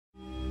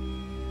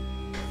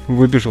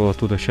выбежал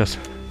оттуда сейчас.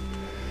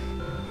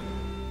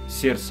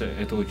 Сердце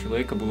этого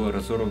человека было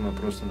разорвано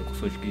просто на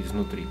кусочки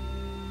изнутри.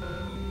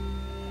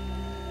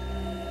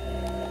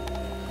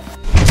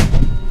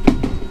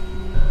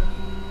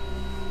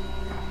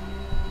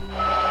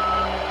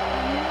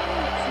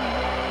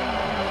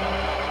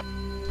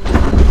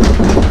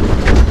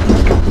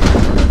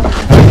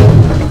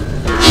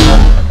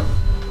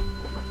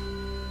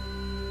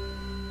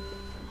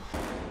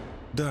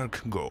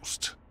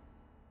 gdarkghost.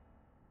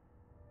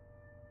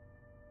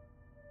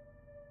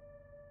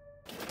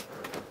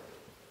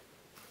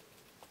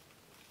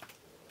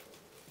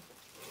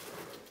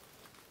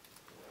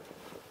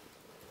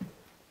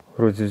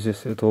 Вроде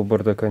здесь этого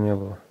бардака не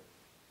было.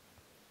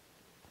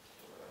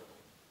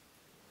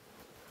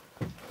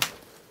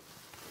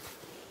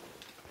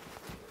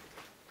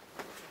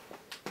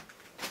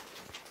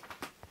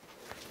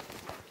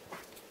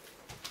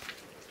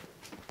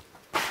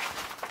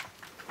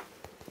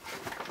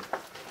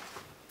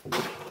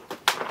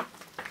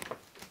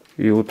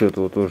 И вот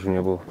этого тоже не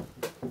было.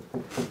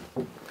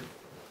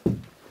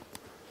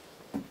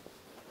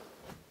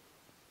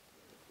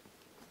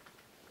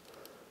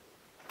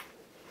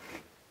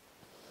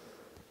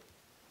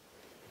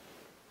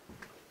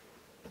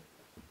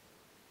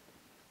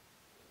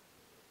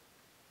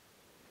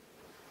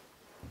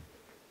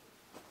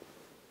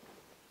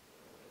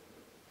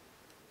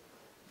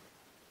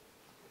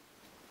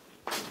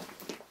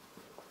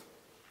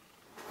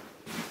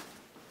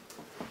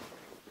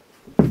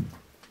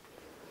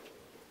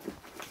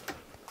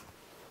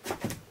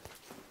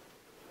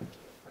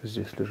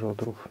 Здесь лежал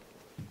труп.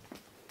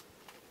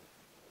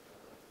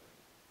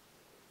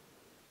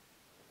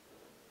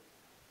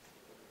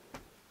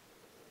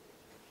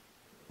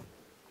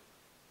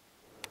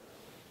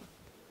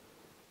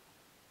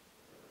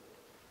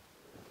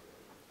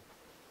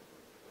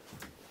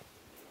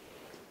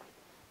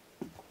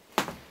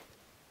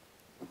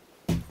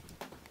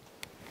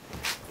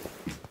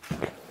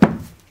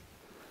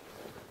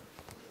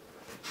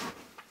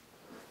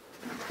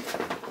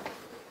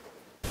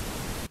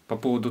 По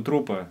поводу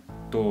трупа,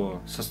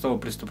 то состава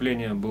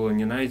преступления было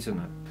не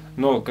найдено.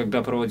 Но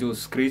когда проводилось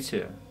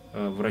вскрытие,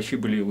 врачи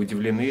были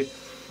удивлены,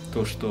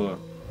 что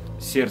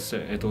сердце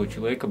этого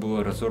человека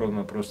было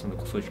разорвано просто на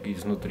кусочки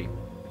изнутри.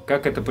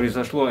 Как это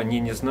произошло, они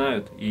не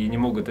знают и не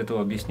могут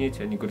этого объяснить.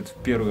 Они говорят,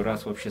 в первый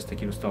раз вообще с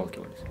таким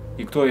сталкивались.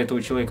 И кто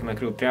этого человека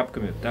накрыл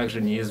тряпками,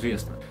 также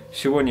неизвестно.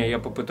 Сегодня я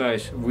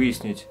попытаюсь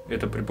выяснить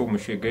это при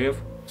помощи ЭГФ,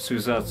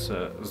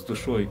 связаться с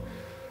душой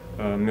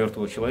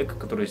мертвого человека,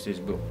 который здесь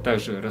был.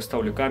 Также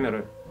расставлю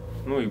камеры,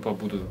 ну и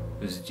побуду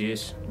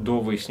здесь до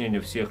выяснения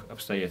всех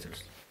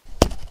обстоятельств.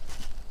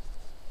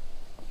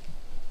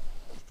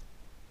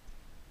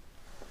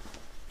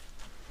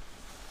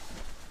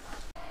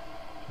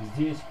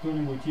 Здесь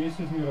кто-нибудь есть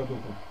из мира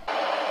духов?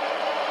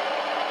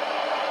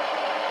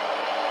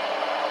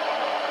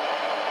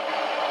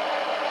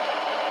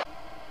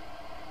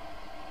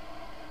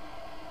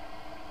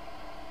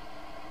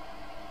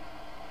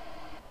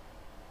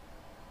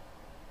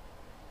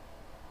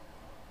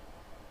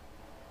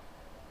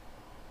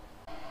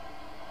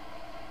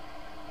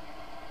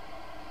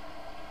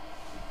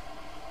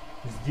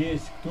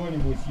 Здесь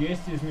кто-нибудь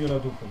есть из мира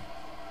духов?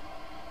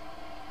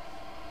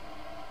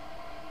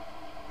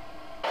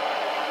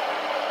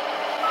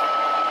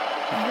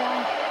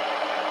 Да.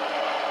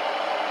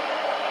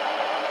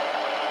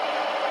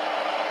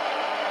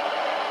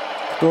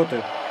 Кто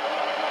ты?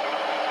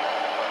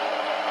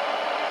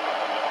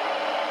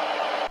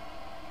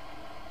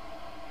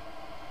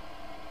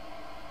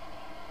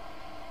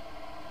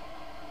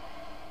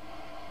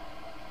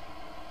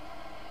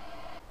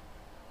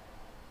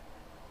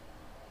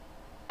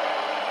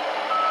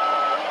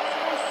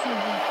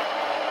 Спасибо.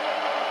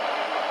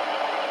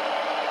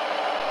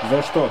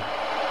 За что?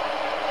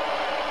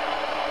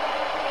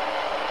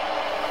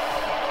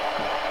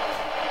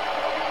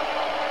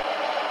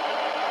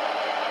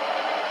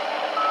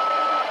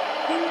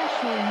 Ты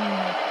нашел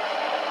меня.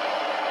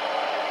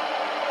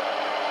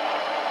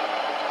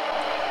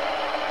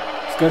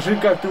 Скажи,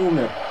 как ты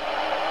умер?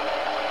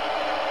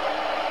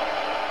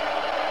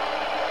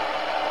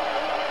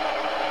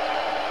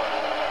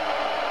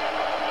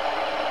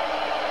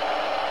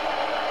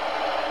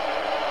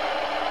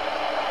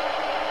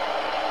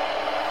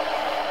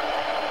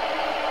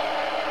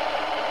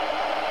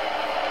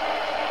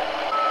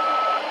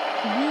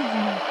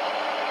 Ведьма.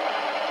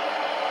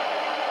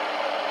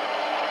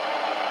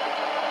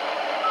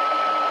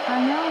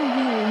 Она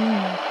убила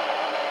меня.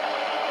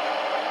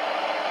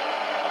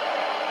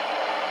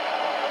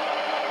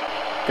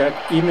 Как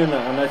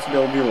именно она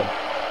тебя убила?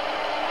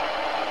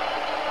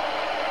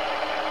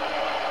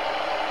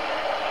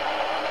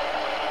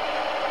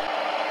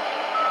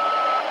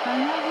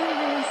 Она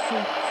вырвала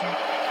сердце.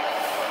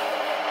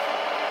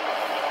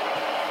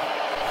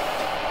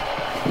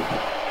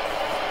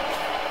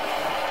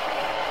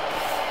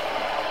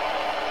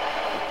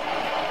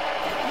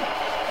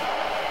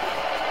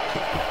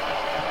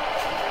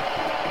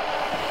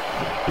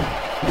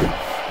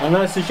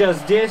 Она сейчас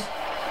здесь?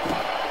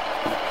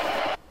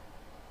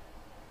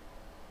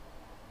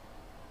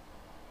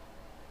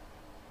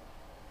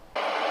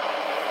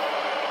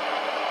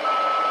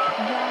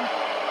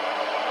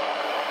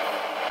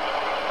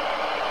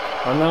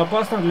 Она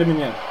опасна для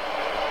меня?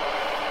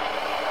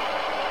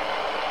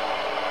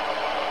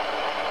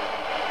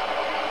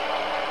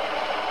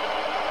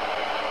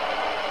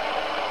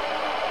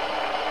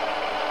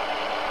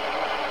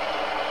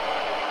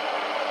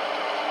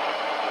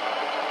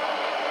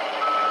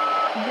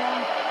 Да.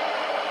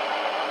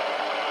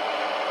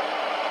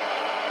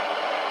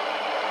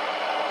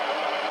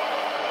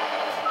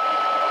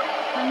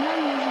 Она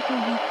может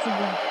убить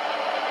тебя.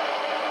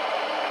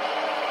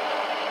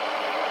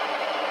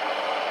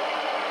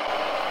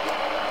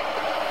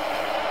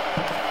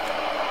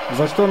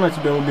 За что она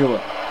тебя убила?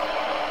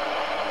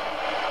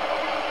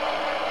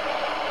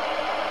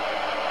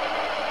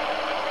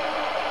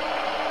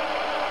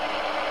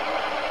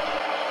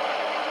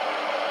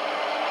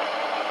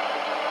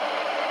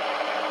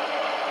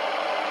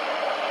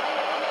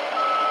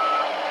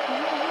 Я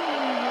был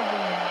у ее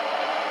дома.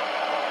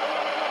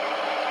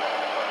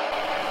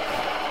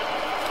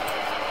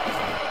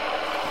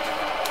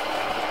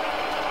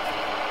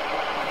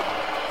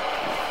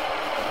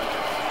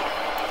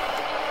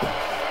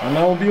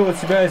 Она убила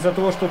тебя из-за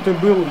того, что ты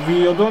был в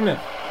ее доме?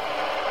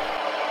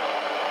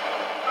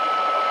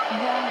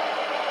 Да.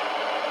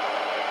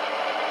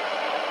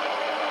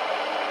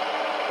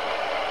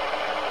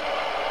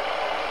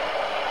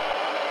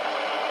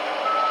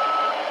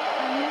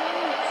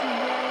 Она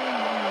тебя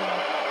убила.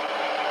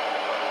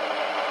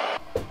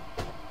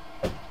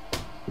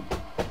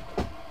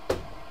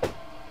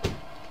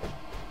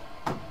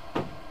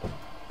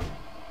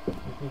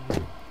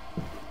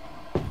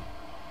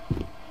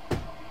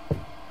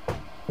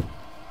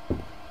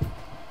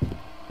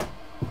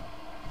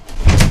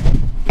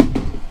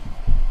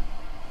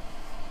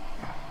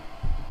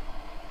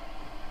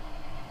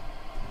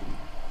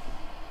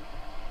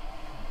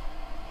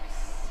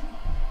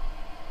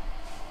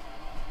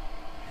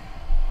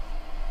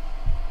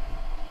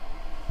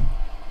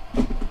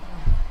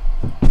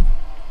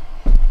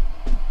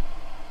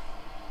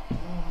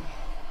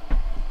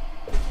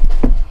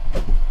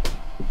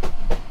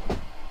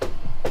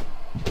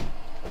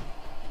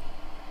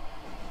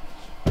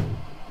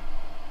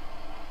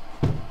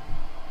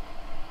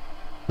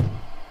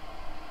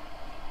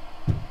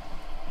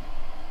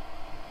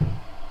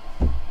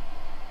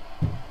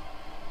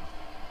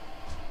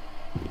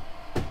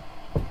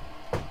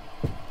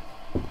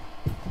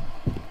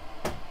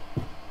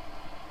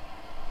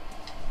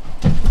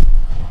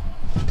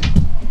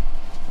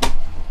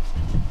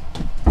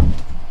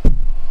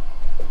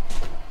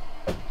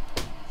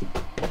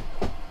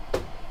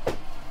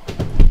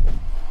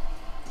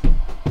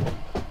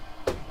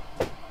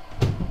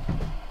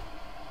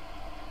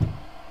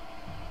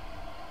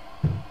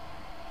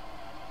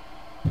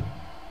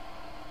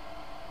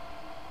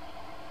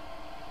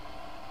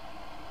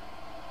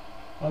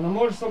 Она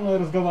может со мной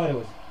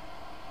разговаривать?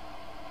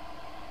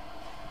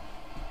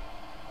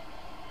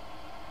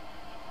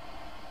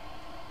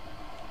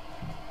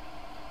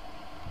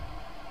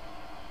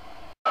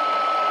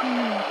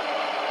 Нет.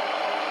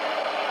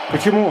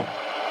 Почему?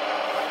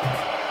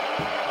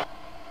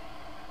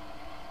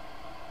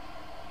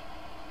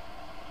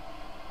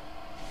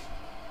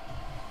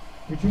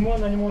 Почему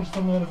она не может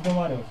со мной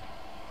разговаривать?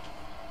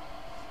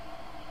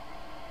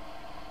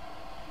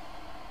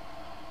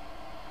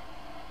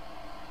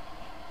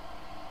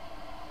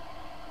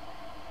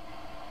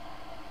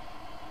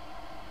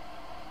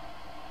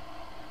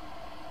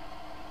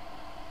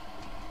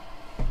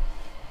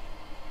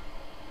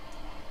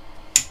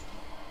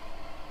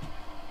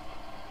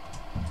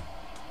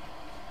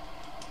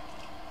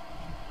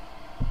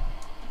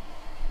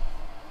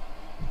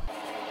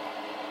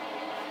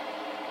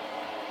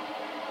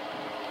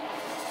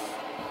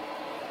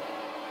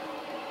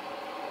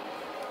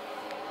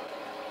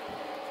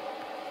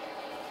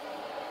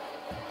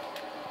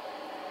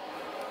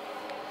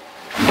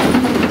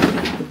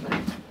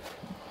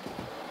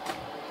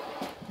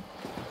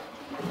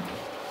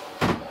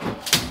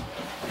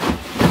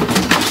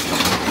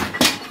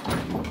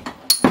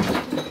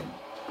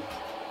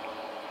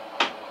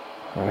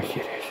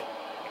 Охереть.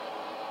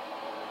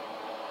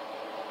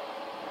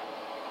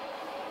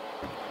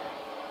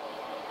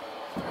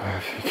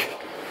 Офигеть.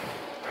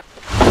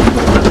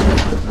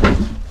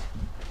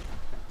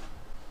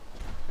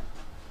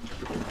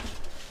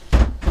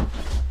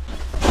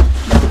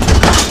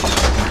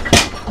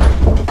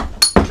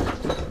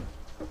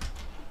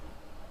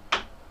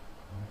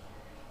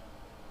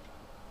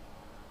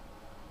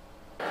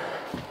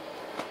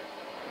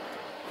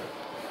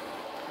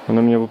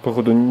 Она меня,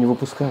 походу, не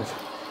выпускает.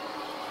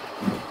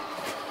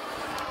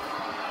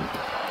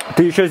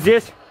 Ты еще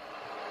здесь?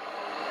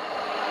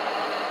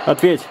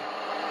 Ответь.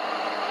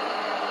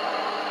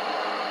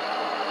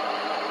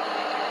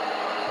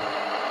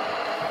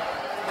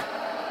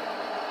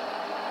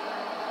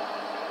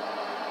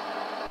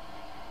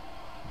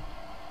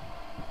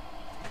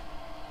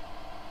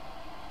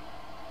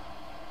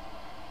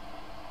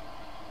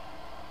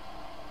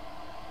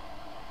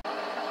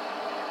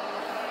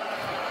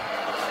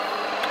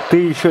 Ты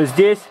еще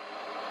здесь?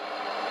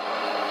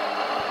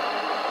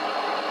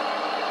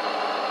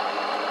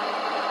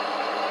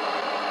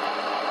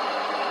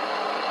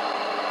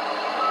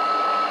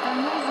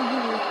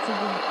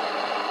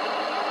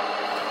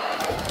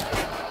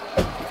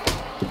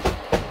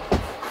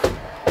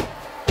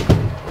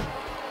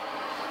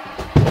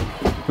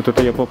 Вот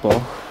это я попал.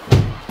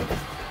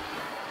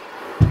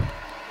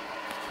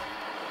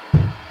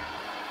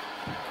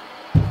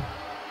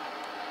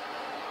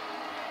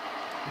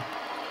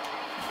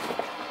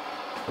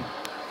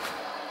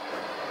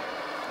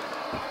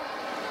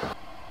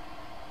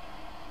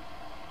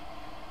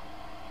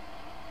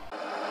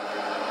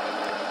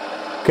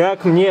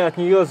 Как мне от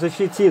нее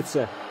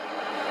защититься?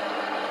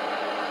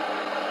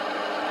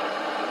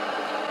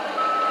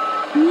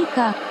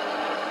 Никак.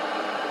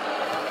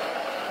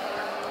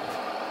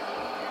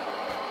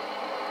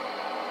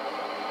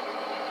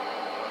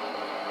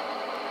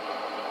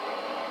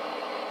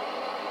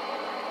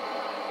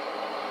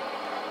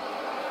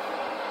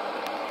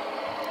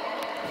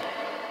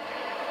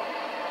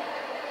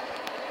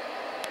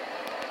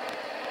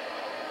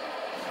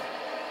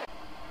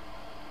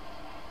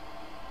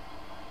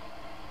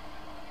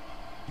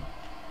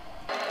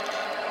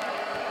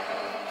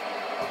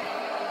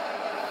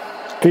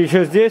 Ты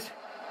еще здесь?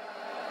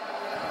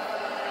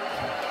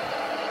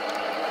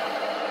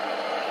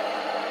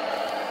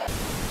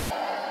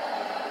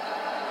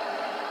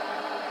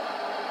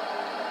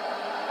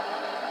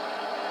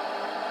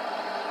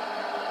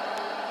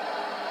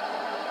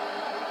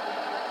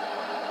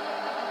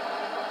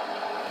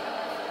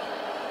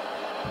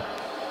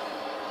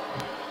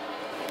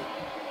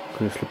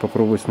 Если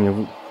попробовать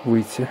мне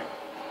выйти.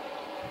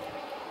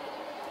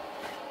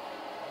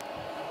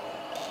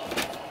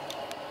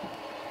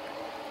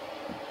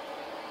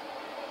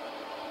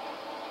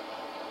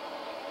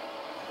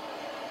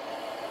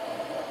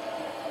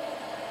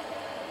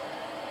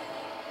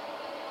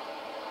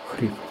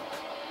 Хрип.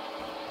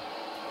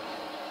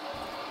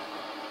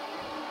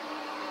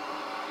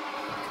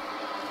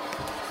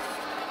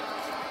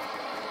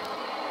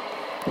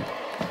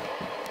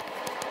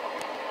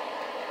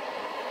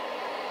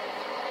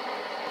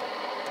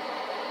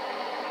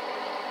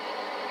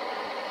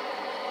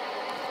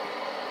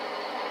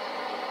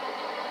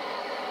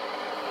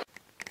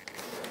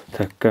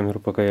 Так, камеру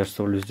пока я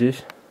оставлю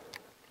здесь.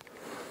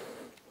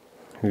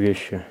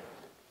 Вещи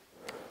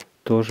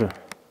тоже.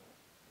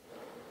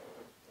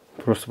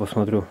 Просто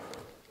посмотрю,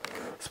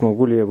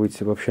 смогу ли я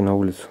выйти вообще на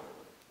улицу.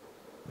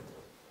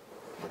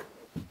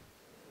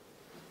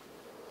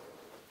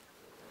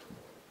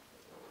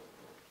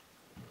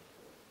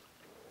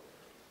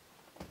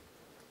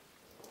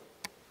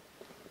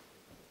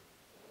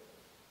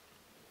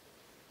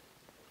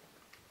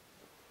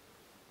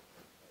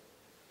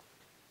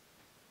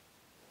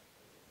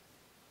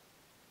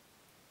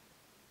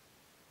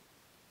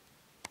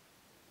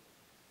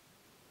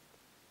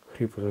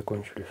 Хрипы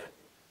закончились.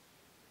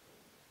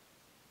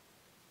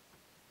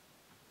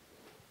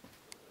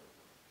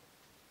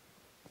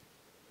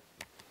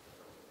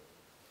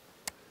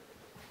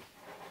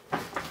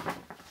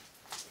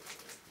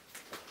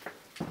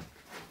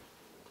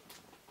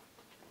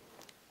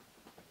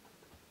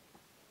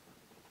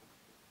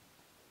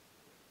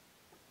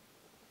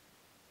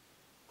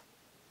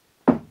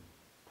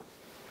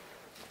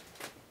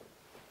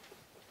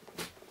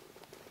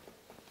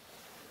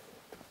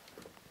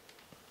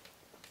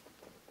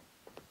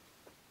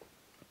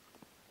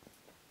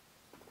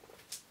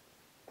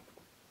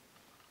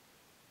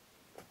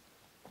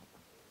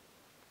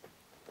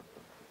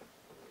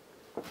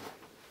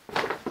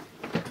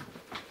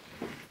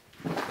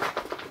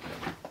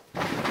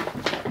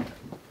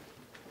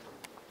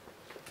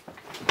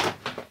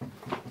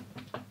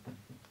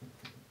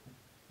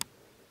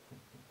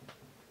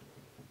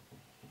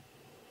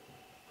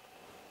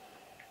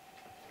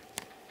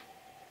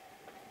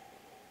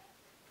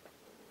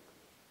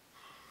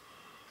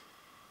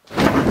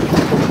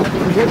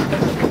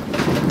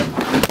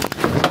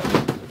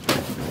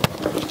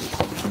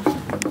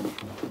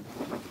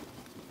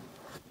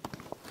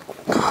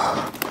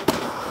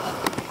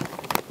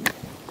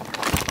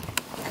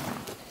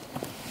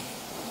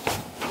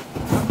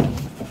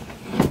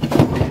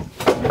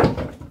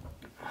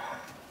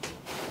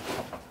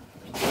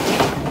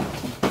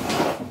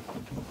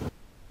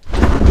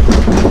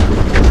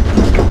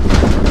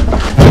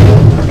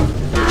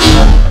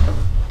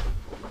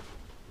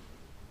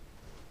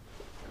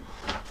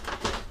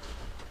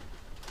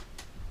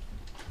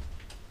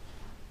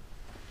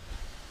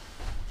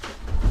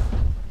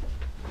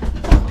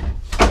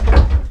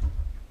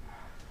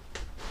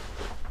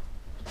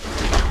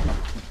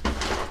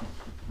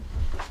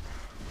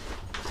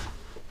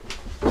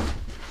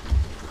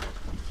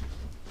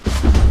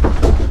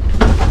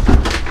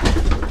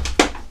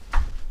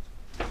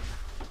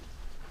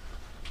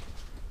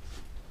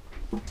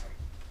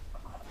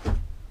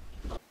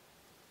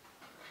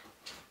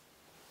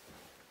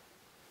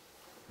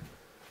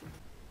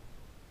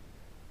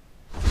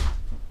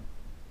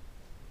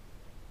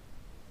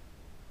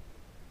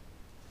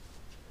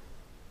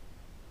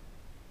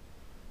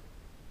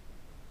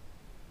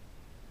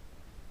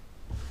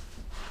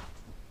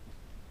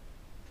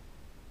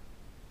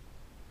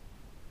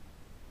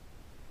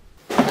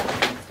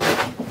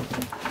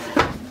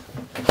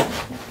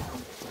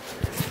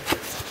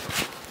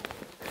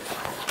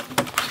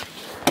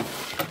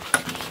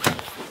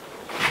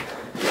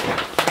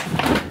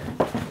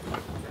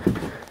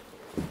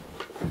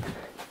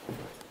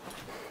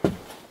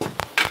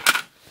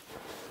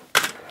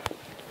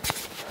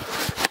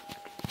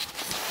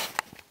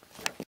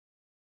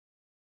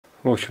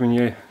 общем,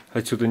 мне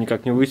отсюда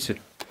никак не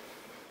выйти.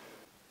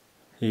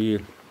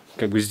 И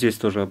как бы здесь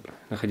тоже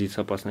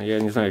находиться опасно. Я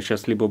не знаю,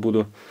 сейчас либо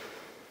буду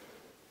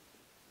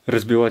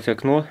разбивать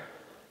окно.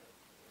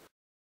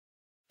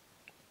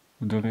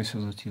 В доме все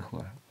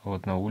затихло. А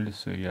вот на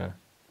улице я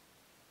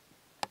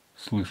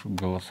слышу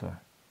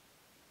голоса.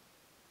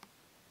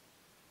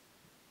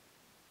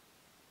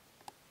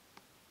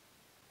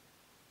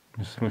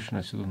 Мне срочно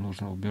отсюда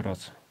нужно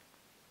убираться.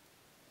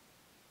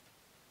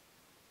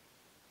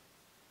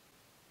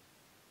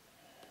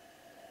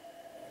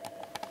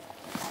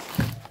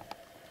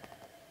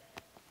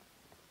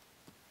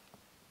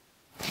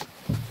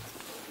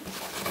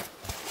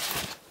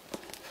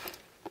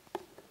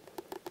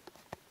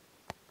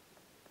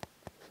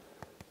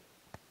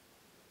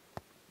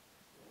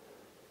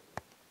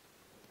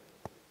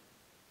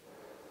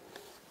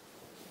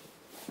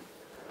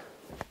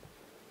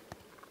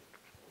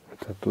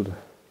 Это оттуда.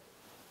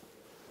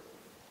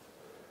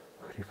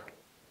 Хрип.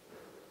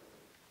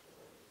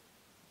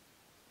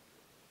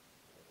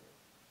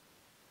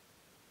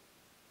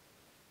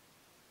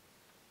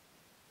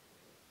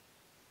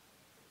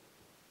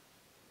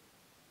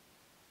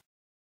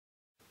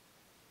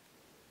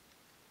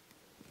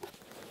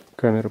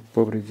 Камера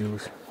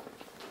повредилась.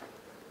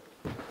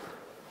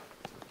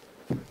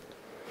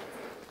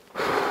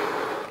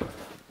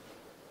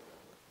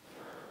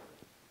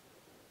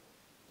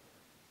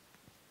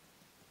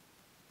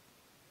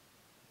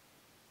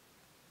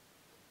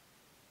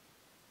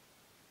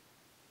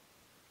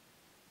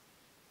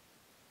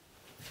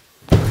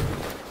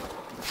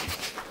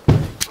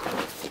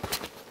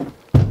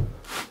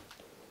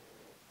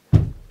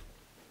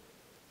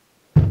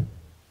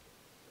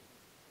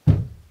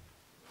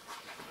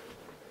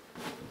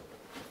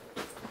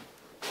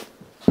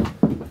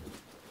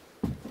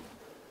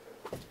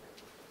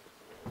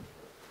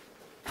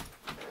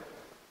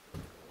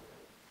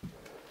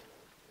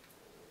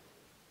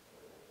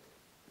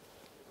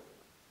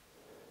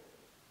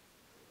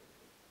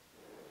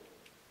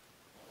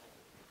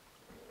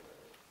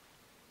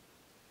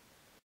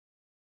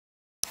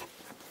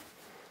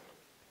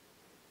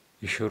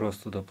 Еще раз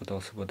туда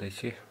пытался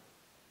подойти.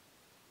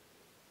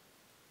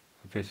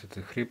 Опять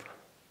это хрип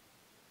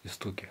и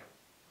стуки.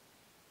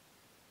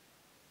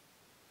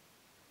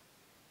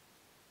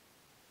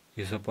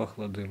 И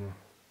запахло дымом.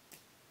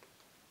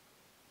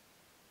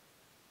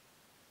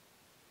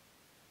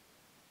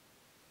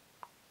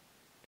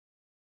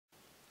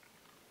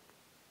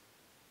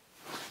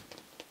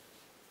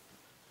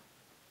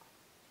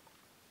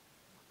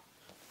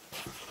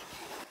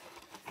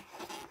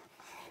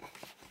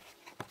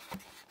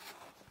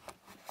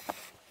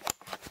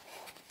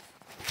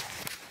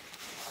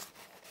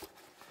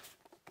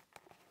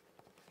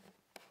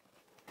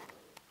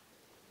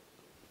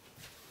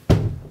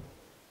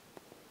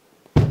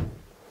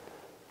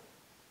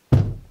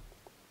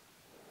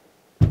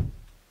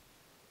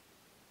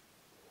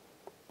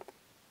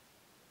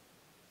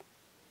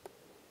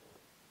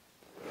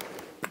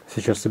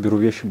 Сейчас соберу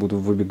вещи, буду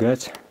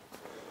выбегать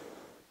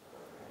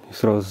и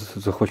сразу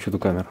захвачу эту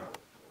камеру.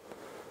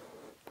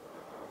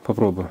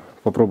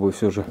 Попробую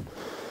все же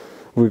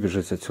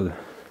выбежать отсюда.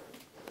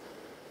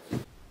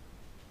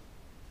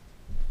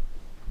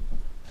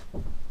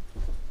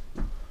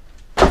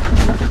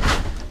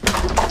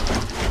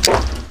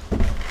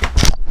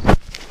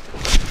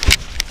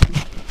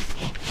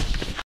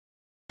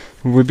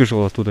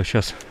 Выбежал оттуда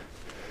сейчас.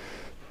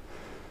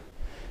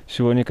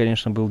 Сегодня,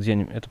 конечно, был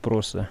день. Это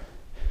просто...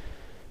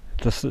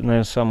 Это,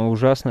 наверное, самое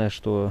ужасное,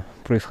 что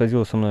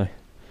происходило со мной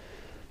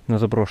на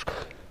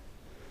заброшках.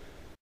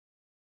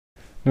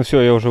 Ну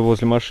все, я уже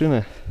возле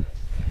машины.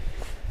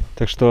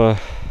 Так что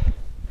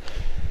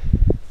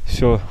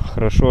все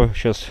хорошо.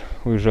 Сейчас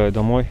уезжаю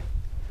домой.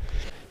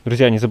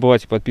 Друзья, не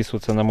забывайте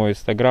подписываться на мой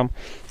инстаграм.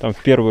 Там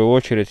в первую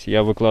очередь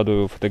я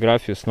выкладываю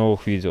фотографии с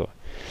новых видео.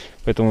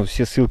 Поэтому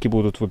все ссылки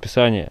будут в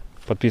описании.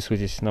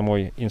 Подписывайтесь на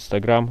мой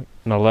инстаграм,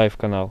 на лайв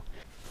канал.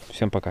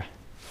 Всем пока.